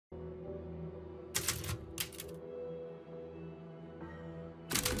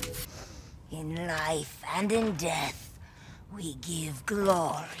In life and in death, we give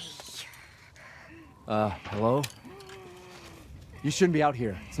glory. Hello? You shouldn't be out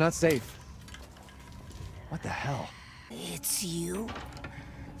here. It's not safe. What the hell? It's you,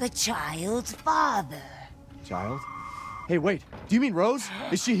 the child's father. Child? Hey, wait. Do you mean Rose?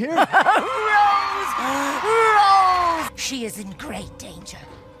 Is she here? Rose! Rose! She is in great danger.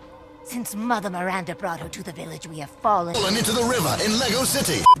 Since Mother Miranda brought her to the village, we have fallen into the river in Lego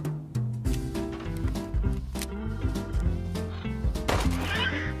City.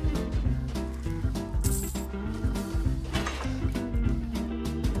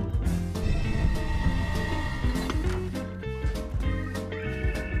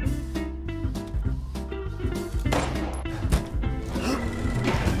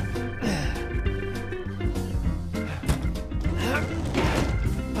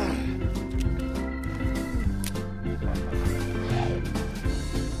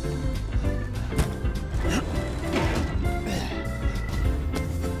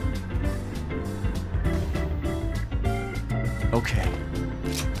 Okay.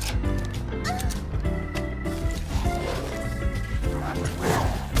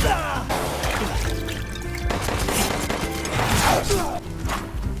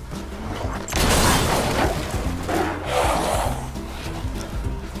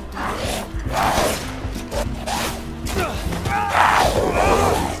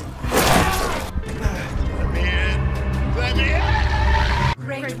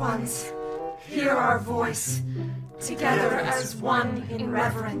 Great ones, hear our voice. Together as one in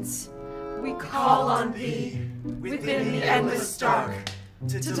reverence, we call on thee within the endless dark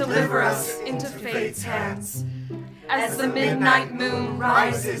to deliver us into fate's hands. As the midnight moon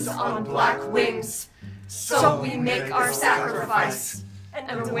rises on black wings, so we make our sacrifice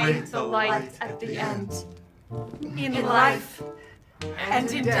and await the light at the end. In life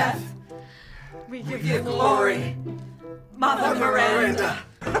and in death, we give you glory, Mother Miranda.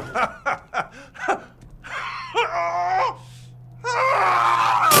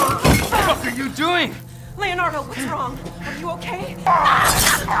 What the fuck are you doing? Leonardo, what's wrong? Are you okay?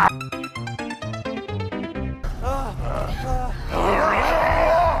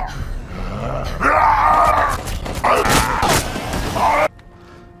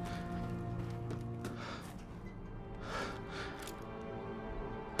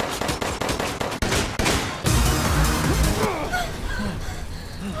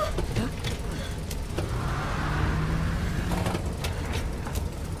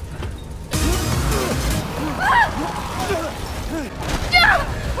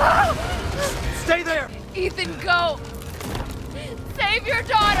 Stay there! Ethan, go! Save your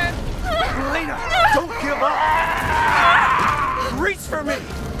daughter! Elena, don't give up! Reach for me!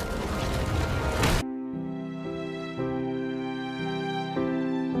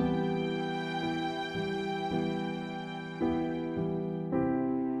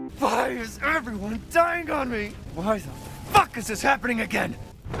 Why is everyone dying on me? Why the fuck is this happening again?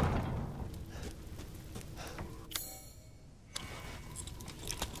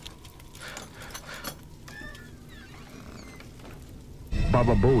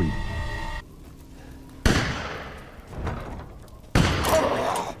 Baba Bowie.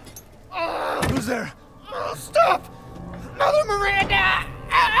 Who's there? Oh, stop! Mother Miranda!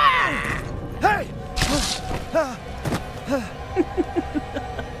 Hey!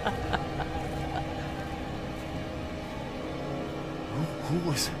 Who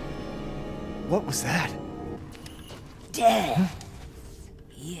was... What was that? Death.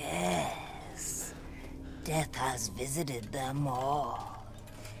 Yes. Death has visited them all.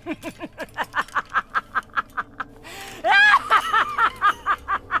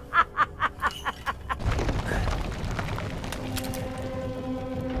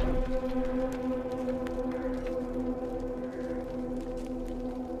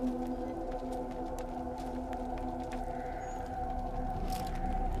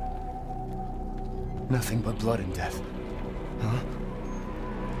 Nothing but blood and death. Huh?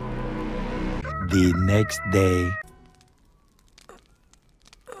 The next day.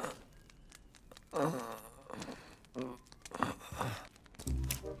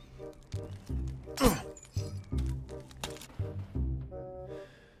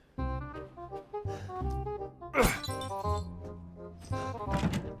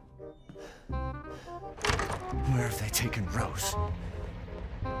 Where have they taken Rose?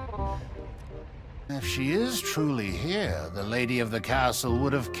 If she is truly here, the lady of the castle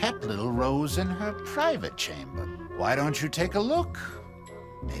would have kept little Rose in her private chamber. Why don't you take a look?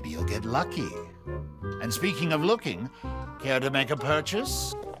 Maybe you'll get lucky. And speaking of looking, care to make a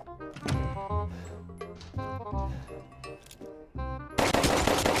purchase?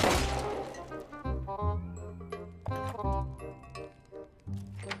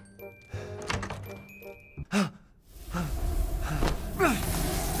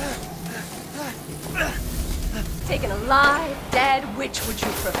 Taken alive, dead, which would you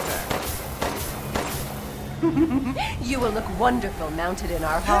prefer? You will look wonderful mounted in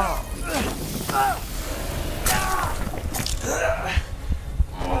our hall.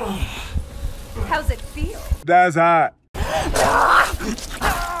 How's it feel? That's hot.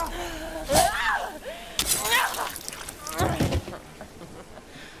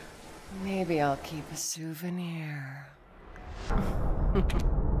 Maybe I'll keep a souvenir.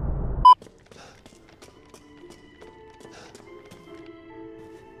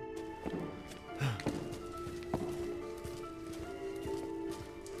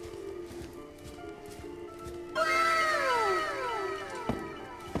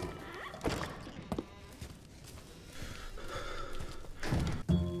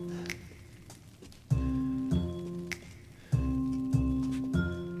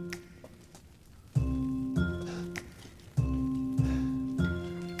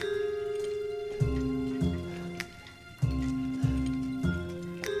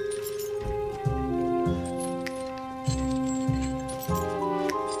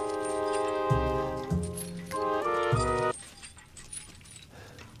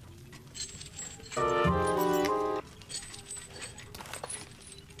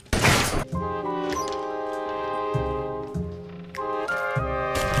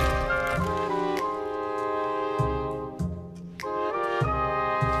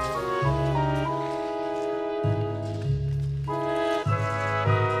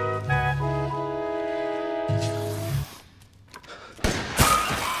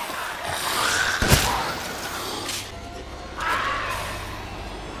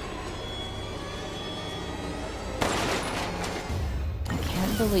 I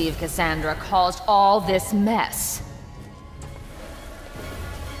can't believe Cassandra caused all this mess.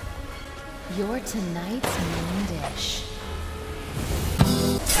 You're tonight's main dish.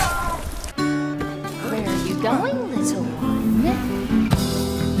 Where are you going, little one?